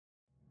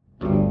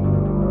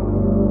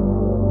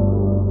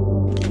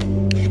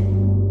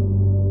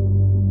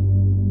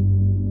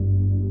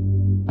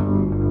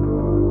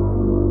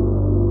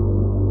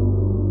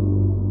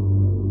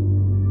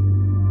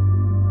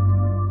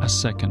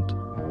second,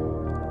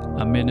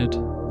 a minute,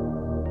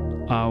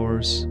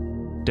 hours,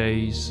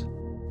 days,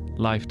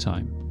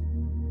 lifetime.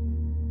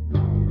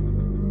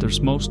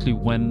 There's mostly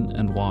when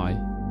and why.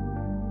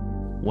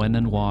 When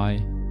and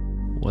why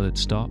will it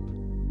stop?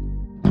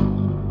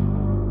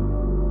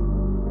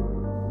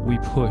 We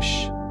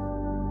push,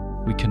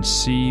 we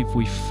conceive,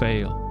 we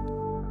fail.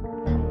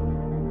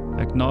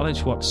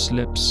 Acknowledge what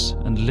slips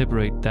and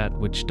liberate that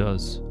which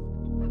does.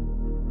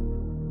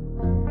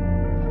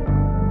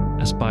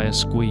 As by a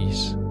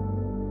squeeze,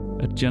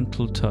 a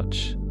gentle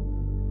touch,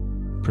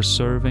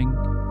 preserving,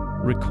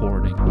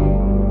 recording.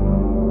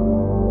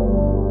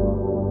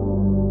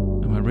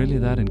 Am I really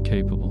that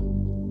incapable?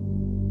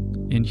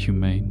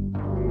 Inhumane?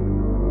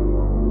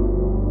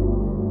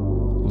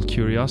 Will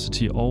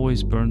curiosity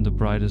always burn the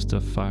brightest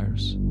of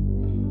fires?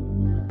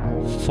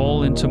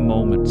 Fall into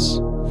moments,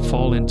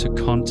 fall into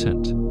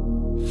content,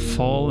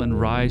 fall and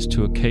rise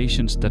to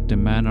occasions that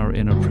demand our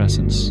inner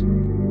presence.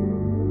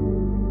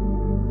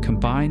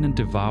 Combine and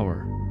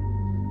devour.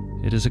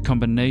 It is a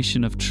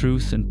combination of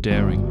truth and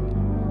daring.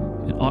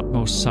 In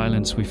utmost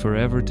silence we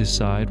forever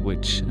decide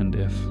which and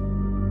if.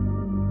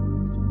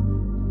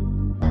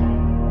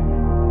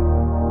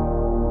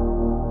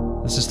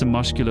 This is the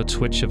muscular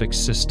twitch of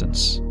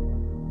existence,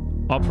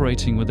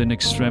 operating within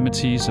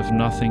extremities of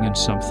nothing and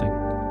something,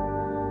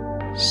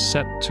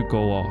 set to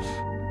go off,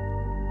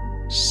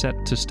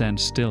 set to stand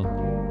still,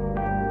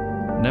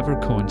 never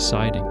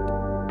coinciding,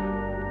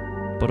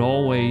 but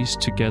always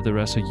together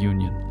as a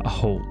union, a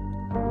whole.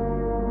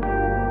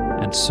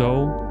 And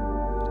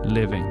so,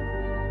 living.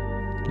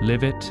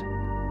 Live it,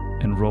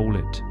 enroll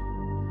it.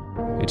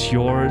 It's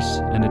yours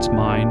and it's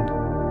mine,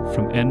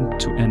 from end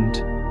to end.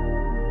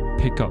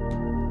 Pick up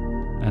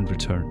and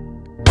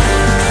return.